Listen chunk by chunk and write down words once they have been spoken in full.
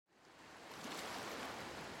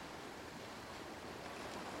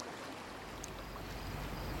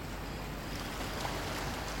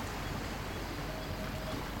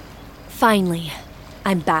Finally,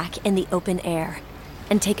 I'm back in the open air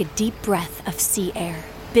and take a deep breath of sea air,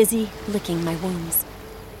 busy licking my wounds.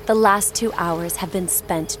 The last 2 hours have been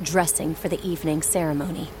spent dressing for the evening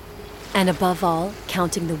ceremony. And above all,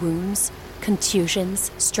 counting the wounds,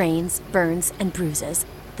 contusions, strains, burns, and bruises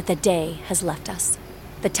that the day has left us.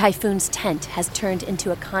 The typhoon's tent has turned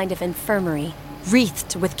into a kind of infirmary,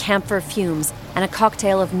 wreathed with camphor fumes and a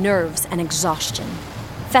cocktail of nerves and exhaustion.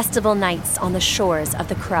 Festival nights on the shores of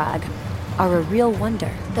the crag are a real wonder.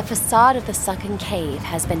 The facade of the sunken cave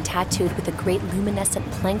has been tattooed with a great luminescent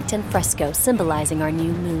plankton fresco symbolizing our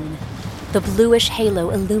new moon. The bluish halo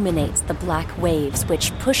illuminates the black waves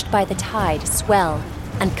which, pushed by the tide, swell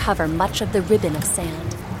and cover much of the ribbon of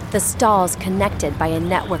sand. The stalls connected by a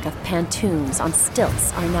network of pontoons on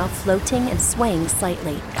stilts are now floating and swaying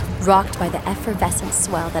slightly, rocked by the effervescent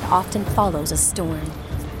swell that often follows a storm.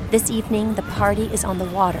 This evening, the party is on the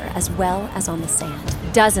water as well as on the sand.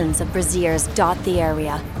 Dozens of braziers dot the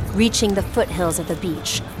area, reaching the foothills of the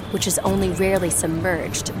beach, which is only rarely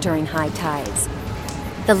submerged during high tides.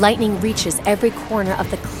 The lightning reaches every corner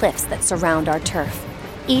of the cliffs that surround our turf.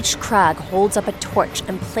 Each crag holds up a torch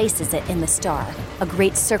and places it in the star, a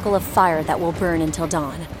great circle of fire that will burn until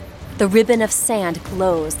dawn. The ribbon of sand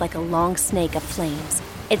glows like a long snake of flames.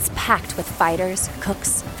 It's packed with fighters,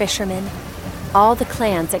 cooks, fishermen. All the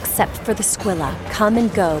clans except for the Squilla come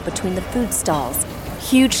and go between the food stalls,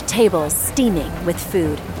 huge tables steaming with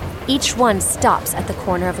food. Each one stops at the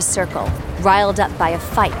corner of a circle, riled up by a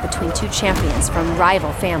fight between two champions from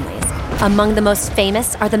rival families. Among the most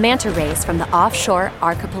famous are the manta rays from the offshore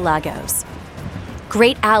archipelagos.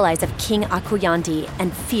 Great allies of King Akuyandi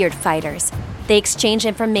and feared fighters. They exchange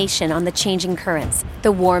information on the changing currents,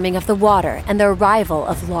 the warming of the water, and the arrival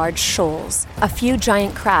of large shoals. A few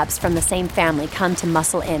giant crabs from the same family come to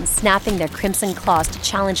muscle in, snapping their crimson claws to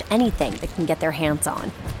challenge anything they can get their hands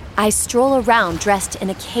on. I stroll around dressed in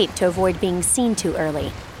a cape to avoid being seen too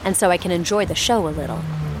early, and so I can enjoy the show a little.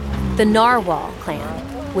 The Narwhal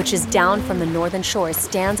clan, which is down from the northern shores,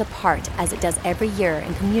 stands apart as it does every year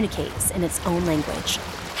and communicates in its own language.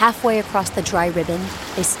 Halfway across the dry ribbon,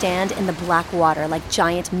 they stand in the black water like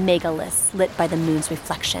giant megaliths lit by the moon's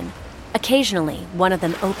reflection. Occasionally, one of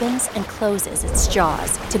them opens and closes its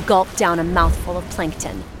jaws to gulp down a mouthful of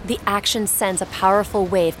plankton. The action sends a powerful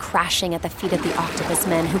wave crashing at the feet of the octopus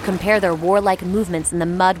men who compare their warlike movements in the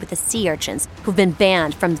mud with the sea urchins who've been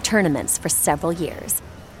banned from tournaments for several years.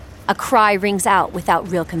 A cry rings out without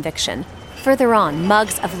real conviction. Further on,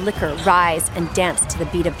 mugs of liquor rise and dance to the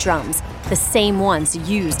beat of drums, the same ones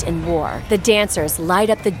used in war. The dancers light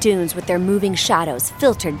up the dunes with their moving shadows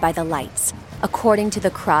filtered by the lights. According to the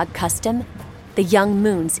Krag custom, the young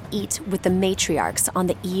moons eat with the matriarchs on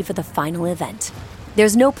the eve of the final event.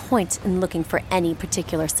 There's no point in looking for any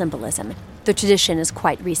particular symbolism. The tradition is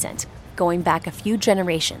quite recent, going back a few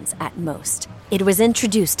generations at most. It was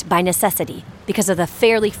introduced by necessity because of the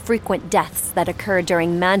fairly frequent deaths that occur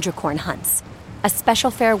during mandracorn hunts. A special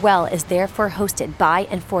farewell is therefore hosted by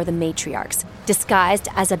and for the matriarchs, disguised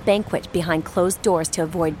as a banquet behind closed doors to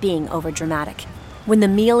avoid being overdramatic. When the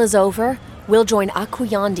meal is over, we'll join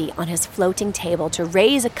Akuyandi on his floating table to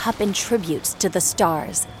raise a cup in tribute to the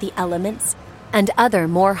stars, the elements, and other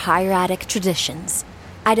more hieratic traditions.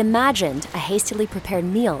 I'd imagined a hastily prepared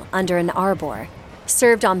meal under an arbor,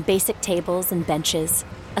 served on basic tables and benches,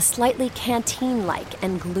 a slightly canteen-like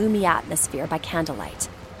and gloomy atmosphere by candlelight,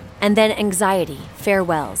 and then anxiety,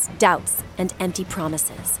 farewells, doubts, and empty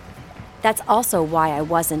promises. That's also why I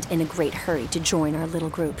wasn't in a great hurry to join our little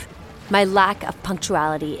group. My lack of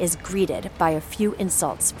punctuality is greeted by a few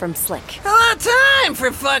insults from Slick. About time,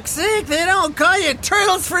 for fuck's sake! They don't call you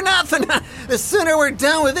turtles for nothing! The sooner we're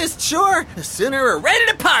done with this chore, the sooner we're ready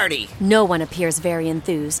to party! No one appears very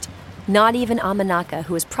enthused. Not even Amanaka,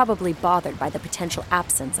 who is probably bothered by the potential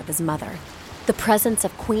absence of his mother. The presence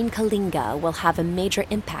of Queen Kalinga will have a major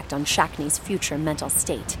impact on Shakni's future mental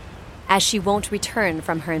state, as she won't return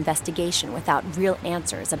from her investigation without real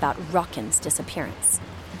answers about Rockin's disappearance.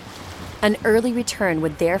 An early return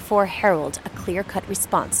would therefore herald a clear-cut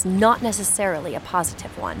response, not necessarily a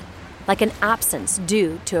positive one, like an absence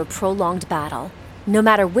due to a prolonged battle. No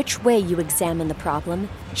matter which way you examine the problem,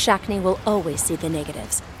 Shakni will always see the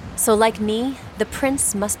negatives. So like me, the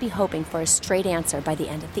prince must be hoping for a straight answer by the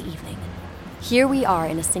end of the evening. Here we are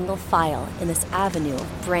in a single file in this avenue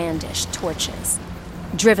of brandished torches,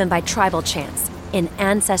 driven by tribal chants in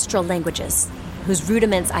ancestral languages, whose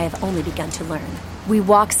rudiments I have only begun to learn. We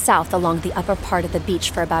walk south along the upper part of the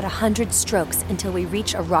beach for about 100 strokes until we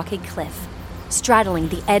reach a rocky cliff, straddling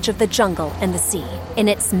the edge of the jungle and the sea. In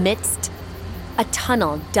its midst, A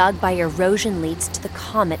tunnel dug by erosion leads to the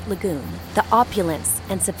Comet Lagoon. The opulence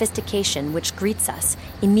and sophistication which greets us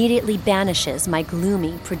immediately banishes my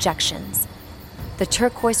gloomy projections. The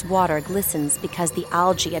turquoise water glistens because the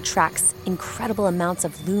algae attracts incredible amounts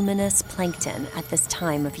of luminous plankton at this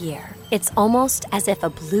time of year. It's almost as if a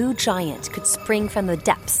blue giant could spring from the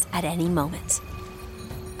depths at any moment.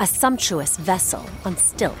 A sumptuous vessel on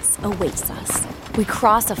stilts awaits us. We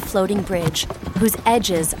cross a floating bridge whose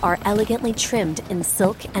edges are elegantly trimmed in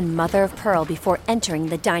silk and mother of pearl before entering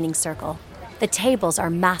the dining circle. The tables are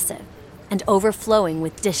massive and overflowing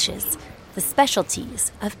with dishes, the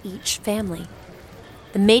specialties of each family.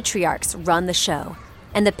 The matriarchs run the show,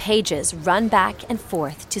 and the pages run back and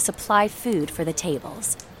forth to supply food for the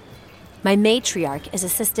tables. My matriarch is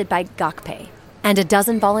assisted by Gakpe and a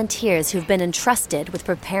dozen volunteers who've been entrusted with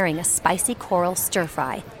preparing a spicy coral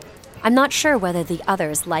stir-fry. I'm not sure whether the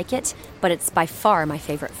others like it, but it's by far my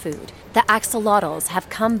favorite food. The axolotls have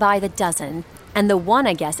come by the dozen, and the one,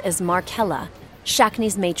 I guess, is Markella,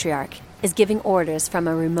 Shakni's matriarch, is giving orders from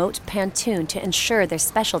a remote pontoon to ensure their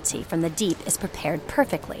specialty from the deep is prepared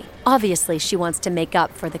perfectly. Obviously, she wants to make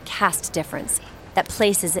up for the caste difference that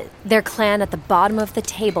places their clan at the bottom of the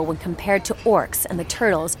table when compared to orcs and the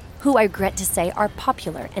turtles, who I regret to say are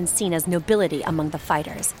popular and seen as nobility among the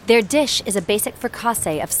fighters. Their dish is a basic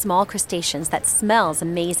fricassee of small crustaceans that smells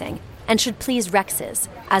amazing and should please Rexes,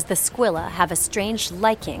 as the squilla have a strange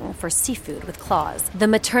liking for seafood with claws. The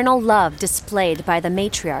maternal love displayed by the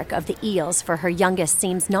matriarch of the eels for her youngest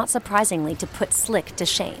seems not surprisingly to put Slick to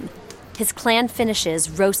shame. His clan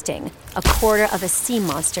finishes roasting a quarter of a sea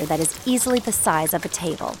monster that is easily the size of a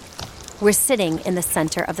table. We're sitting in the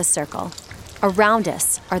center of the circle. Around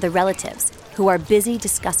us are the relatives, who are busy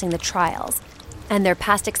discussing the trials and their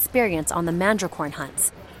past experience on the mandracorn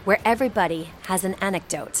hunts, where everybody has an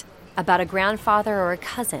anecdote about a grandfather or a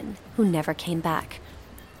cousin who never came back.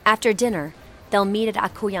 After dinner, they'll meet at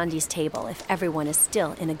Akuyandi's table if everyone is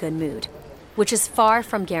still in a good mood, which is far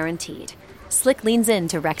from guaranteed. Slick leans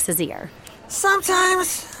into Rex's ear.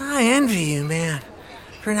 Sometimes I envy you, man,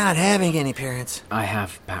 for not having any parents. I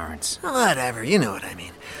have parents. Whatever, you know what I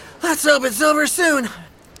mean. Let's hope it's over soon.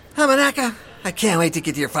 Hamanaka, I can't wait to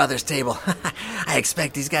get to your father's table. I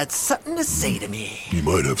expect he's got something to say to me. He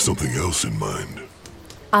might have something else in mind.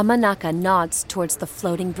 Amanaka nods towards the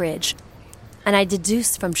floating bridge, and I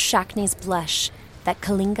deduce from Shakni's blush that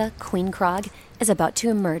Kalinga, Queen Krog, is about to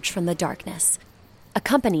emerge from the darkness,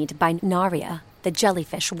 accompanied by Naria, the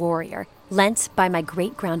jellyfish warrior. Lent by my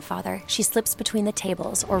great-grandfather, she slips between the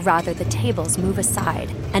tables, or rather the tables move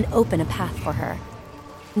aside and open a path for her.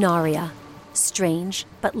 Naria, strange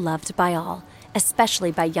but loved by all,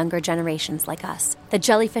 especially by younger generations like us. The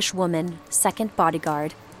jellyfish woman, second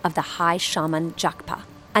bodyguard of the high shaman Jakpa,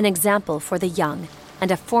 an example for the young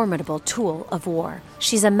and a formidable tool of war.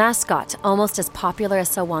 She's a mascot almost as popular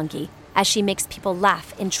as Sawangi, as she makes people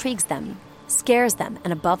laugh, intrigues them, scares them,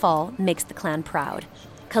 and above all, makes the clan proud.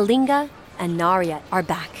 Kalinga and Naria are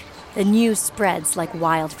back. The news spreads like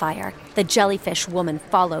wildfire. The jellyfish woman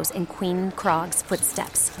follows in Queen Krog's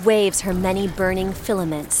footsteps, waves her many burning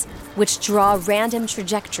filaments, which draw random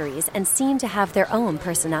trajectories and seem to have their own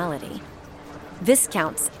personality.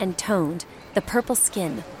 Viscounts and toned, the purple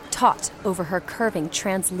skin, taut over her curving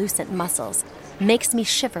translucent muscles, makes me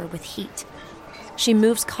shiver with heat. She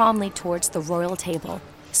moves calmly towards the royal table,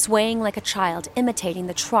 swaying like a child imitating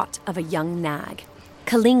the trot of a young nag.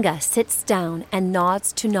 Kalinga sits down and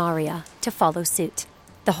nods to Naria to follow suit.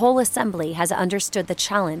 The whole assembly has understood the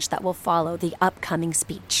challenge that will follow the upcoming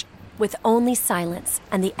speech. With only silence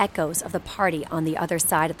and the echoes of the party on the other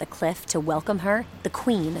side of the cliff to welcome her, the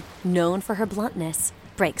queen, known for her bluntness,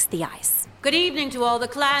 breaks the ice. Good evening to all the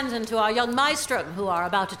clans and to our young maestrum who are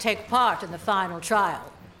about to take part in the final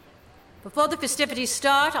trial. Before the festivities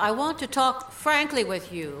start, I want to talk frankly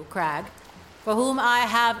with you, Crag, for whom I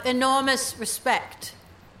have enormous respect.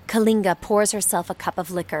 Kalinga pours herself a cup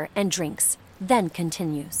of liquor and drinks, then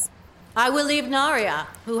continues. I will leave Naria,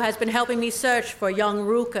 who has been helping me search for young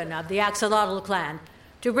Rukan of the Axolotl clan,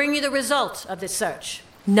 to bring you the result of this search.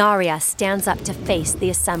 Naria stands up to face the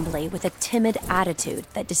assembly with a timid attitude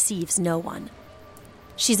that deceives no one.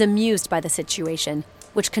 She's amused by the situation,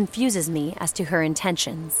 which confuses me as to her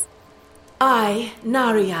intentions. I,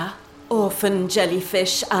 Naria, orphan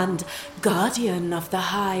jellyfish and guardian of the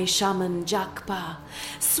high shaman Jakpa,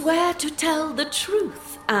 swear to tell the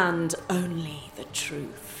truth and only the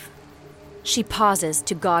truth. She pauses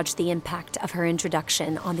to gauge the impact of her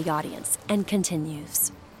introduction on the audience and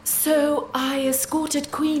continues. So I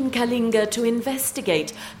escorted Queen Kalinga to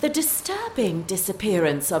investigate the disturbing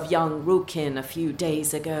disappearance of young Rukin a few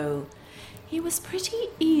days ago. He was pretty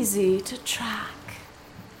easy to track.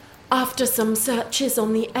 After some searches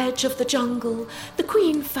on the edge of the jungle, the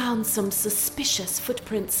Queen found some suspicious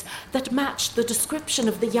footprints that matched the description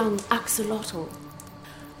of the young axolotl.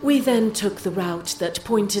 We then took the route that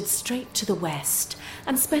pointed straight to the west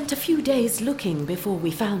and spent a few days looking before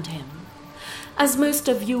we found him. As most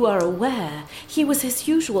of you are aware, he was his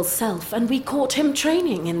usual self and we caught him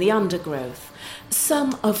training in the undergrowth.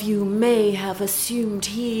 Some of you may have assumed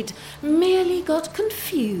he'd merely got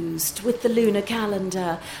confused with the lunar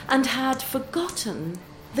calendar and had forgotten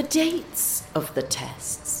the dates of the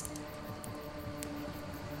tests.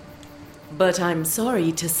 But I'm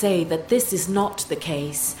sorry to say that this is not the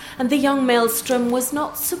case, and the young maelstrom was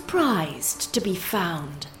not surprised to be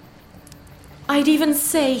found. I'd even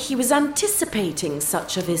say he was anticipating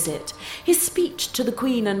such a visit. His speech to the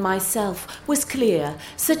Queen and myself was clear,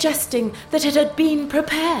 suggesting that it had been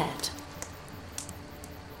prepared.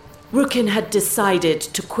 Rukin had decided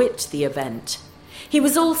to quit the event. He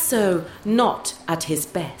was also not at his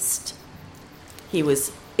best. He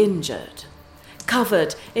was injured,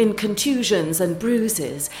 covered in contusions and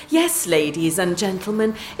bruises. Yes, ladies and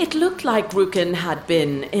gentlemen, it looked like Rukin had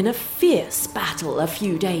been in a fierce battle a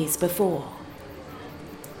few days before.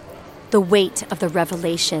 The weight of the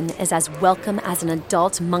revelation is as welcome as an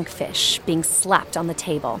adult monkfish being slapped on the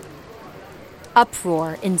table.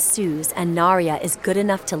 Uproar ensues, and Naria is good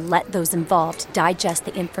enough to let those involved digest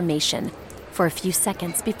the information for a few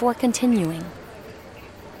seconds before continuing.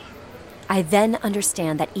 I then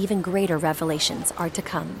understand that even greater revelations are to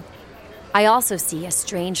come. I also see a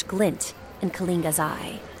strange glint in Kalinga's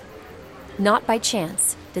eye. Not by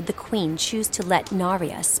chance did the Queen choose to let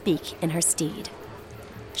Naria speak in her stead.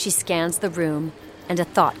 She scans the room, and a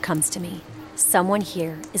thought comes to me. Someone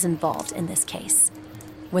here is involved in this case.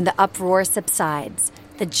 When the uproar subsides,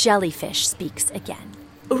 the jellyfish speaks again.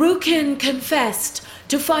 Rukin confessed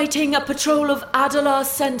to fighting a patrol of Adalar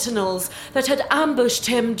sentinels that had ambushed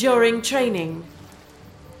him during training.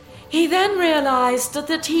 He then realized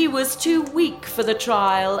that he was too weak for the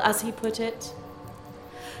trial, as he put it.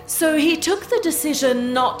 So he took the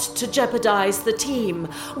decision not to jeopardize the team,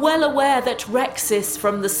 well aware that Rexis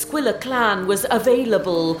from the Squilla clan was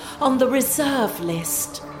available on the reserve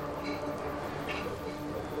list.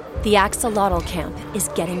 The axolotl camp is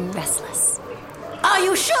getting restless. Are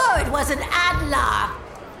you sure it was an Adlar?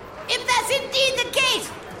 If that's indeed the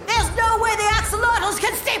case, there's no way the axolotls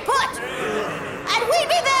can stay put. And we'd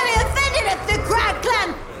be very offended if the Crag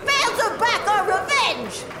clan failed to back our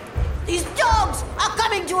revenge. These dogs are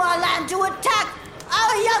coming to our land to attack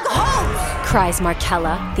our young homes! Cries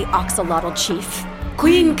Markella, the axolotl chief.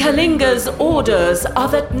 Queen Kalinga's orders are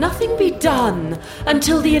that nothing be done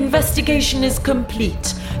until the investigation is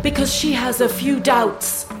complete, because she has a few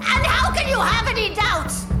doubts. And how can you have any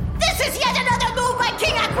doubts? This is yet another move by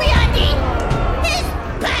King Aquiandi! This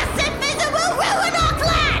pacifism will ruin our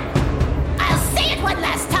clan! I'll say it one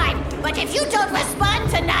last time, but if you don't respond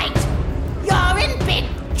tonight, you're in big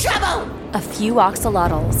trouble! A few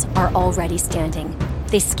axolotls are already standing.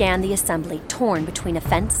 They scan the assembly, torn between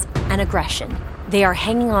offense and aggression. They are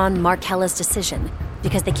hanging on Markella's decision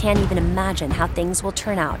because they can't even imagine how things will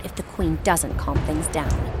turn out if the Queen doesn't calm things down.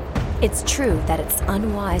 It's true that it's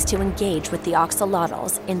unwise to engage with the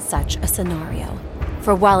axolotls in such a scenario.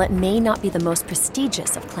 For while it may not be the most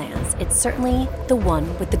prestigious of clans, it's certainly the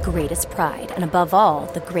one with the greatest pride and above all,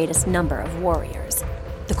 the greatest number of warriors.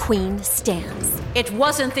 The Queen stands. It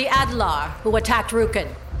wasn't the Adlar who attacked Rukin.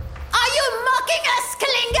 Are you mocking us,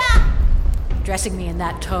 Kalinga? Addressing me in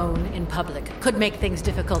that tone in public could make things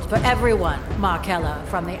difficult for everyone, Markella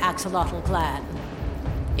from the Axolotl clan.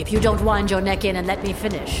 If you don't wind your neck in and let me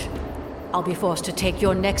finish, I'll be forced to take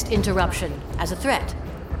your next interruption as a threat.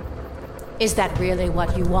 Is that really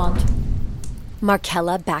what you want?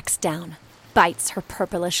 Markella backs down, bites her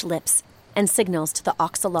purplish lips, and signals to the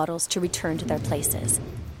axolotls to return to their places.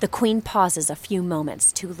 The Queen pauses a few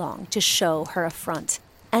moments too long to show her affront,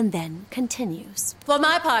 and then continues. For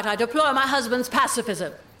my part, I deplore my husband's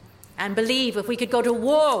pacifism, and believe if we could go to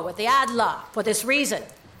war with the Adlar for this reason,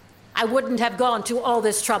 I wouldn't have gone to all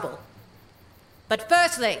this trouble. But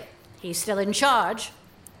firstly, he's still in charge,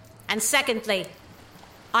 and secondly,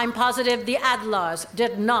 I'm positive the Adlars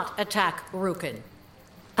did not attack Rukin.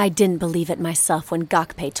 I didn't believe it myself when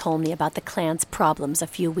Gakpe told me about the clan's problems a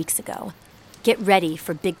few weeks ago. Get ready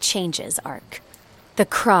for big changes, Ark. The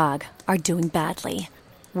Krog are doing badly,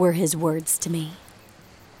 were his words to me.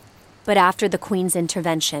 But after the Queen's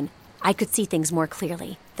intervention, I could see things more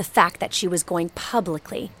clearly. The fact that she was going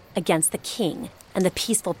publicly against the king and the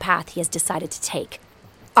peaceful path he has decided to take.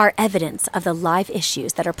 are evidence of the live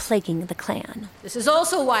issues that are plaguing the clan. This is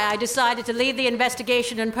also why I decided to lead the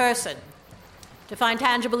investigation in person. To find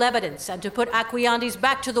tangible evidence and to put Aquiandes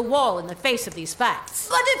back to the wall in the face of these facts.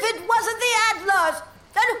 But if it wasn't the Adlars,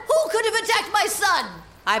 then who could have attacked my son?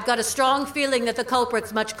 I've got a strong feeling that the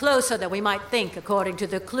culprit's much closer than we might think, according to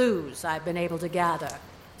the clues I've been able to gather.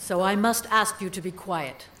 So I must ask you to be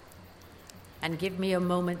quiet and give me a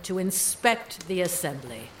moment to inspect the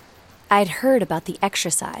assembly. I'd heard about the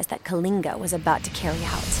exercise that Kalinga was about to carry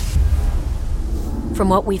out. From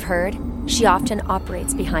what we've heard, she often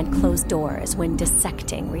operates behind closed doors when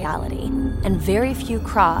dissecting reality, and very few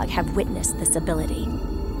Krog have witnessed this ability.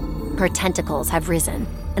 Her tentacles have risen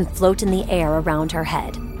and float in the air around her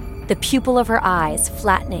head, the pupil of her eyes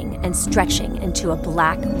flattening and stretching into a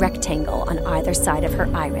black rectangle on either side of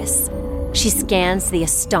her iris. She scans the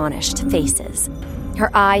astonished faces.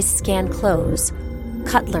 Her eyes scan clothes,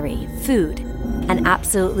 cutlery, food, and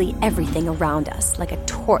absolutely everything around us like a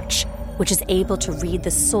torch, which is able to read the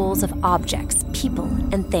souls of objects, people,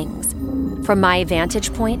 and things. From my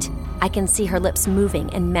vantage point, I can see her lips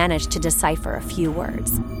moving and manage to decipher a few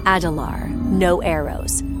words. Adalar, no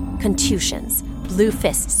arrows, contusions, blue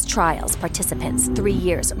fists, trials, participants, 3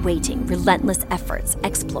 years, waiting, relentless efforts,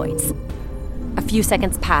 exploits. A few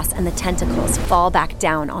seconds pass and the tentacles fall back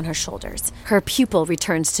down on her shoulders. Her pupil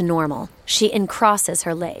returns to normal. She uncrosses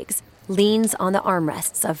her legs, leans on the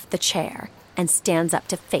armrests of the chair, and stands up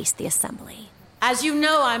to face the assembly. As you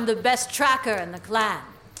know, I'm the best tracker in the clan,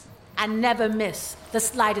 and never miss the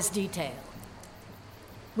slightest detail.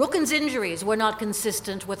 Rooken's injuries were not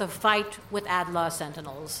consistent with a fight with Adlar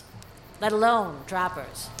sentinels, let alone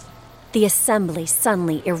trappers. The assembly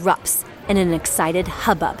suddenly erupts in an excited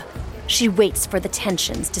hubbub. She waits for the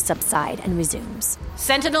tensions to subside and resumes.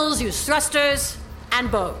 Sentinels use thrusters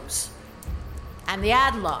and bows. And the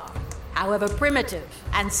Adlar, however primitive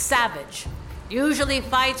and savage, usually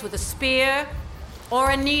fights with a spear or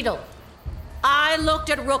a needle. I looked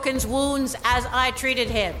at Rooken's wounds as I treated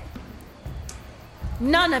him.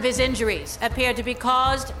 None of his injuries appeared to be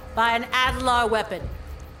caused by an Adlar weapon.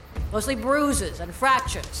 Mostly bruises and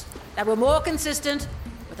fractures that were more consistent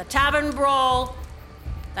with a tavern brawl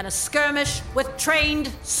than a skirmish with trained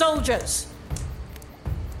soldiers.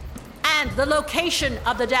 And the location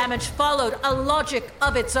of the damage followed a logic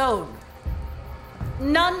of its own.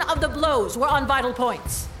 None of the blows were on vital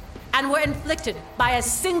points and were inflicted by a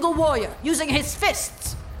single warrior using his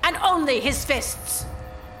fists, and only his fists.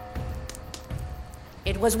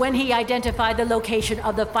 It was when he identified the location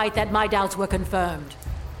of the fight that my doubts were confirmed.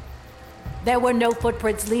 There were no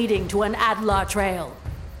footprints leading to an Adlar trail.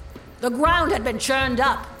 The ground had been churned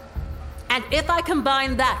up. And if I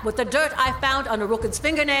combine that with the dirt I found under Rooken's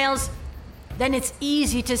fingernails, then it's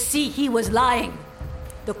easy to see he was lying.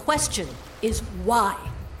 The question is why?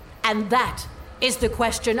 And that is the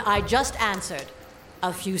question I just answered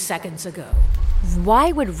a few seconds ago.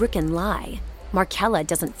 Why would Rooken lie? Markella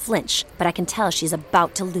doesn't flinch, but I can tell she's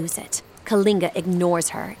about to lose it. Kalinga ignores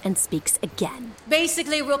her and speaks again.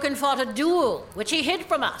 Basically, Rooken fought a duel, which he hid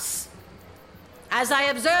from us. As I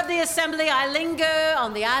observe the assembly, I linger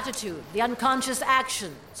on the attitude, the unconscious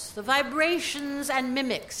actions, the vibrations and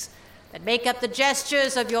mimics that make up the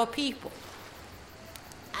gestures of your people.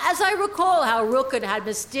 As I recall how Rooken had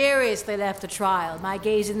mysteriously left the trial, my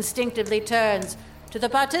gaze instinctively turns to the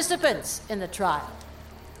participants in the trial.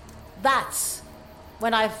 That's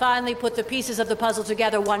when I finally put the pieces of the puzzle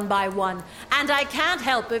together one by one, and I can't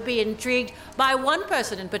help but be intrigued by one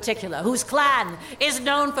person in particular, whose clan is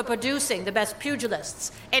known for producing the best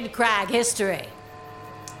pugilists in Crag history.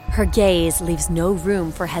 Her gaze leaves no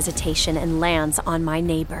room for hesitation and lands on my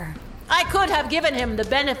neighbor. I could have given him the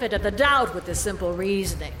benefit of the doubt with this simple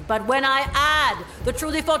reasoning, but when I add the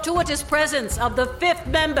truly fortuitous presence of the fifth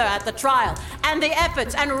member at the trial and the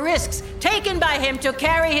efforts and risks taken by him to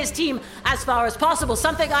carry his team as far as possible,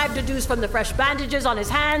 something I've deduced from the fresh bandages on his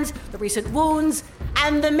hands, the recent wounds,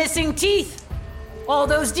 and the missing teeth, all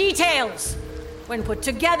those details, when put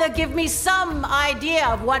together, give me some idea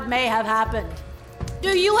of what may have happened.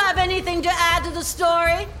 Do you have anything to add to the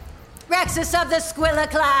story, Rexus of the Squilla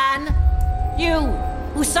clan? You,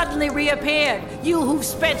 who suddenly reappeared. You who've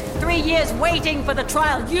spent 3 years waiting for the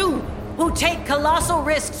trial. You, who take colossal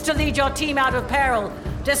risks to lead your team out of peril,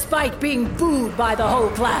 despite being booed by the whole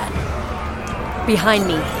clan. Behind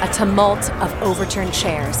me, a tumult of overturned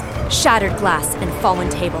chairs, shattered glass, and fallen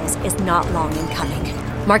tables is not long in coming.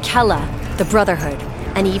 Markella, the Brotherhood,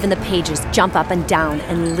 and even the pages jump up and down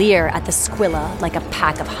and leer at the Squilla like a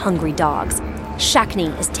pack of hungry dogs.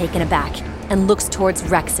 Shackney is taken aback and looks towards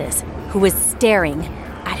Rexus, who is staring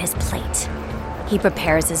at his plate. He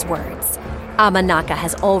prepares his words. Amanaka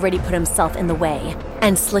has already put himself in the way,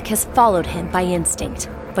 and Slick has followed him by instinct.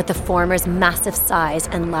 But the former's massive size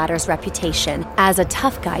and latter's reputation as a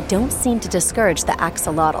tough guy don't seem to discourage the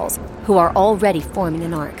axolotls, who are already forming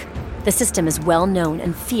an arc. The system is well known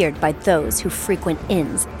and feared by those who frequent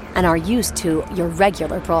inns and are used to your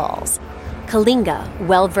regular brawls. Kalinga,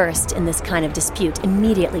 well-versed in this kind of dispute,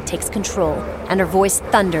 immediately takes control, and her voice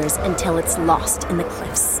thunders until it's lost in the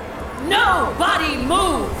cliffs. Nobody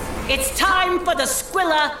move! It's time for the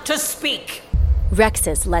Squilla to speak!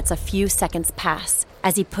 Rexus lets a few seconds pass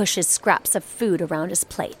as he pushes scraps of food around his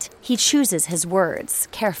plate. He chooses his words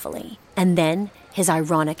carefully, and then his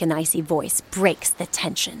ironic and icy voice breaks the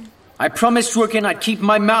tension. I promised Rookin I'd keep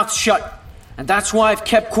my mouth shut, and that's why I've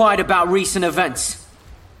kept quiet about recent events.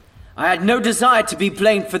 I had no desire to be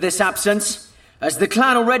blamed for this absence, as the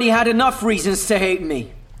clan already had enough reasons to hate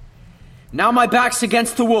me. Now my back's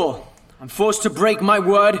against the wall. I'm forced to break my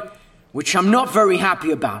word, which I'm not very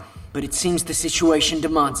happy about, but it seems the situation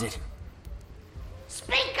demands it.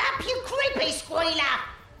 Speak up, you creepy squealer!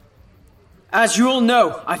 As you all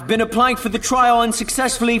know, I've been applying for the trial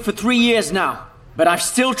unsuccessfully for 3 years now, but I've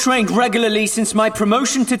still trained regularly since my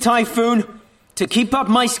promotion to Typhoon to keep up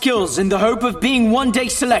my skills in the hope of being one day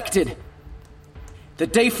selected. The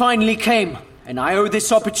day finally came, and I owe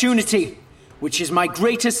this opportunity, which is my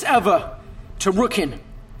greatest ever, to Rookin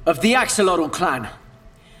of the Axolotl clan.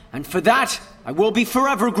 And for that, I will be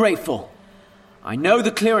forever grateful. I know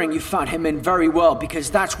the clearing you found him in very well, because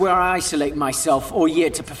that's where I isolate myself all year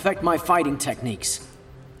to perfect my fighting techniques.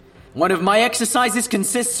 One of my exercises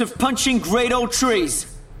consists of punching great old trees.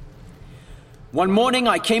 One morning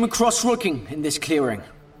I came across Rookin in this clearing.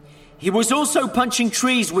 He was also punching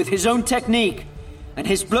trees with his own technique, and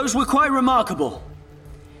his blows were quite remarkable.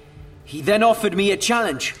 He then offered me a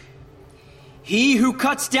challenge. He who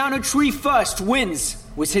cuts down a tree first wins,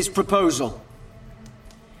 was his proposal.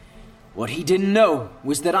 What he didn't know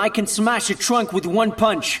was that I can smash a trunk with one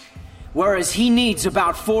punch, whereas he needs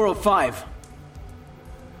about 4 or 5.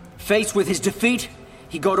 Faced with his defeat,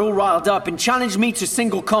 he got all riled up and challenged me to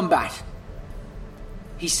single combat.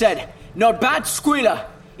 He said, "Not bad, Squealer.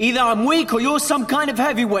 Either I'm weak or you're some kind of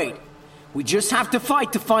heavyweight. We just have to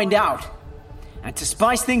fight to find out. And to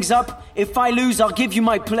spice things up, if I lose, I'll give you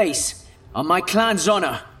my place, on my clan's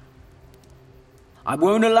honor. I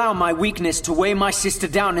won't allow my weakness to weigh my sister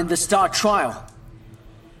down in the Star Trial."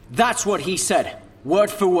 That's what he said,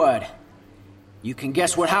 word for word. You can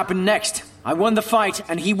guess what happened next. I won the fight,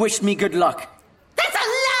 and he wished me good luck. That's a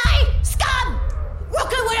lie! Scum!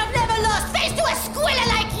 Rookin would have never lost face to a squealer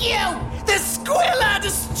like you! The Squilla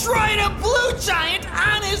destroyed a blue giant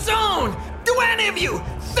on his own! Do any of you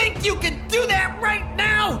think you can do that right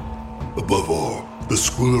now? Above all, the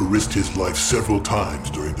Squilla risked his life several times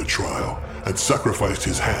during the trial and sacrificed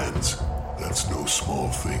his hands. That's no small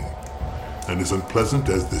thing. And as unpleasant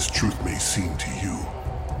as this truth may seem to you,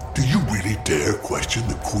 do you really dare question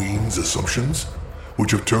the Queen's assumptions,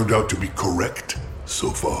 which have turned out to be correct so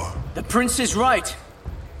far? The prince is right.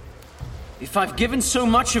 If I've given so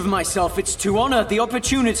much of myself, it's to honor the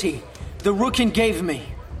opportunity the Rookin gave me.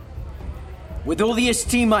 With all the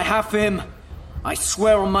esteem I have for him, I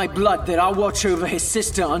swear on my blood that I'll watch over his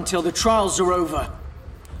sister until the trials are over.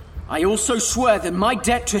 I also swear that my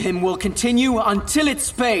debt to him will continue until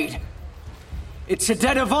it's paid. It's a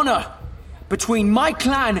debt of honor between my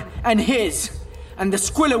clan and his, and the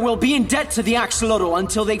Squilla will be in debt to the Axolotl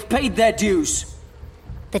until they've paid their dues.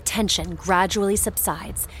 The tension gradually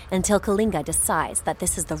subsides until Kalinga decides that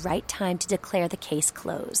this is the right time to declare the case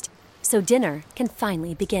closed, so dinner can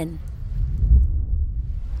finally begin.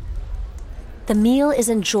 The meal is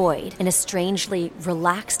enjoyed in a strangely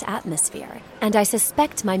relaxed atmosphere, and I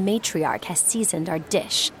suspect my matriarch has seasoned our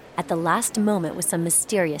dish at the last moment with some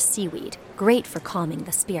mysterious seaweed, great for calming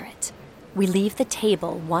the spirit. We leave the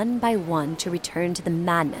table one by one to return to the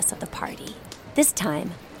madness of the party. This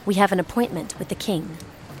time, we have an appointment with the king.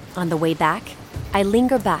 On the way back, I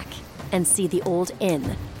linger back and see the old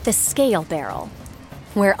inn, the Scale Barrel,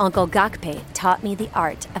 where Uncle Gakpe taught me the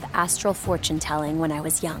art of astral fortune-telling when I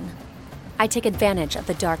was young. I take advantage of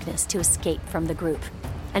the darkness to escape from the group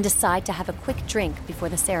and decide to have a quick drink before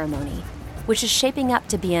the ceremony, which is shaping up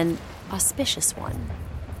to be an auspicious one.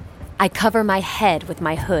 I cover my head with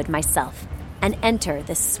my hood myself and enter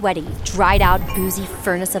this sweaty, dried-out, boozy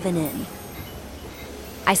furnace of an inn.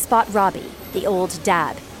 I spot Robbie, the old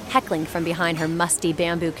dab, heckling from behind her musty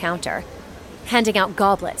bamboo counter, handing out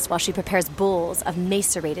goblets while she prepares bowls of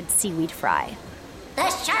macerated seaweed fry. The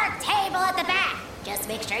shark table at the back! Just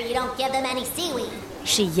make sure you don't give them any seaweed.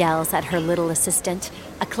 She yells at her little assistant,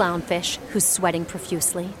 a clownfish who's sweating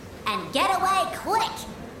profusely. And get away quick!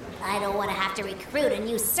 I don't want to have to recruit a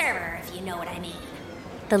new server, if you know what I mean.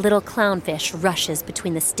 The little clownfish rushes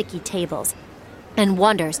between the sticky tables and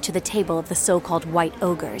wanders to the table of the so-called white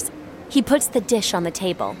ogres. He puts the dish on the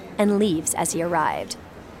table and leaves as he arrived.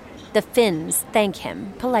 The Finns thank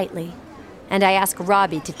him politely, and I ask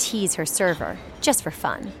Robbie to tease her server, just for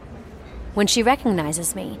fun. When she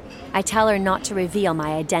recognizes me, I tell her not to reveal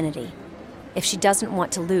my identity if she doesn't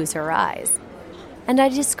want to lose her eyes, and I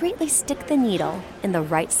discreetly stick the needle in the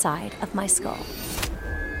right side of my skull.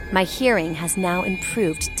 My hearing has now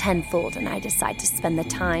improved tenfold, and I decide to spend the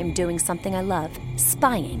time doing something I love,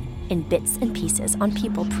 spying in bits and pieces on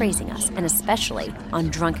people praising us, and especially on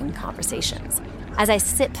drunken conversations. As I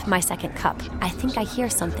sip my second cup, I think I hear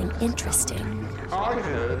something interesting. I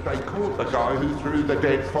heard they caught the guy who threw the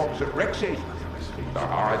dead fox at Rex's. The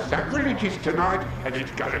high sacrileges tonight, and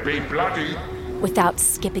it's gonna be bloody. Without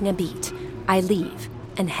skipping a beat, I leave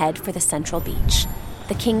and head for the central beach.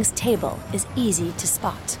 The king's table is easy to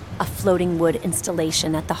spot, a floating wood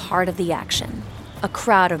installation at the heart of the action. A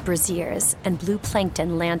crowd of braziers and blue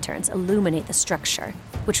plankton lanterns illuminate the structure,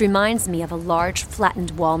 which reminds me of a large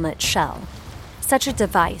flattened walnut shell. Such a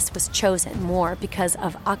device was chosen more because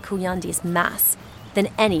of Akuyandi's mass than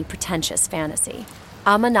any pretentious fantasy.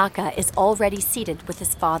 Amanaka is already seated with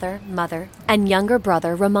his father, mother, and younger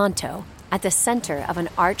brother Ramanto at the center of an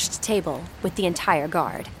arched table with the entire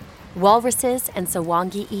guard. Walruses and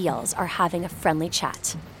Sawangi eels are having a friendly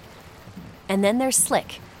chat. And then there's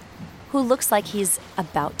Slick, who looks like he's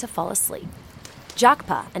about to fall asleep.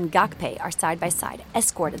 Jakpa and Gakpe are side by side,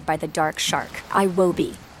 escorted by the dark shark,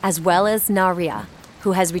 Iwobi, as well as Naria,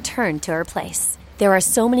 who has returned to her place. There are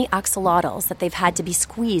so many axolotls that they've had to be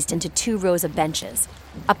squeezed into 2 rows of benches.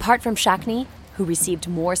 Apart from Shakni, who received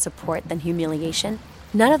more support than humiliation,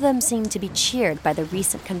 none of them seem to be cheered by the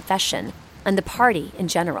recent confession and the party in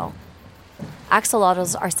general.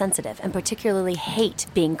 Axolotls are sensitive and particularly hate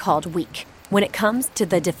being called weak. When it comes to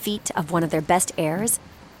the defeat of one of their best heirs,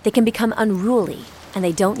 they can become unruly, and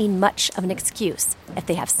they don't need much of an excuse if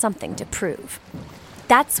they have something to prove.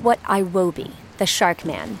 That's what Iwobi, the shark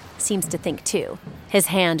man, seems to think too, his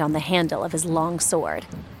hand on the handle of his long sword.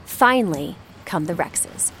 Finally come the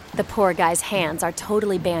Rexes. The poor guy's hands are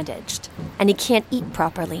totally bandaged, and he can't eat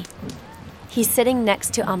properly. He's sitting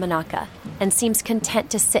next to Amanaka and seems content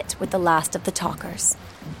to sit with the last of the talkers.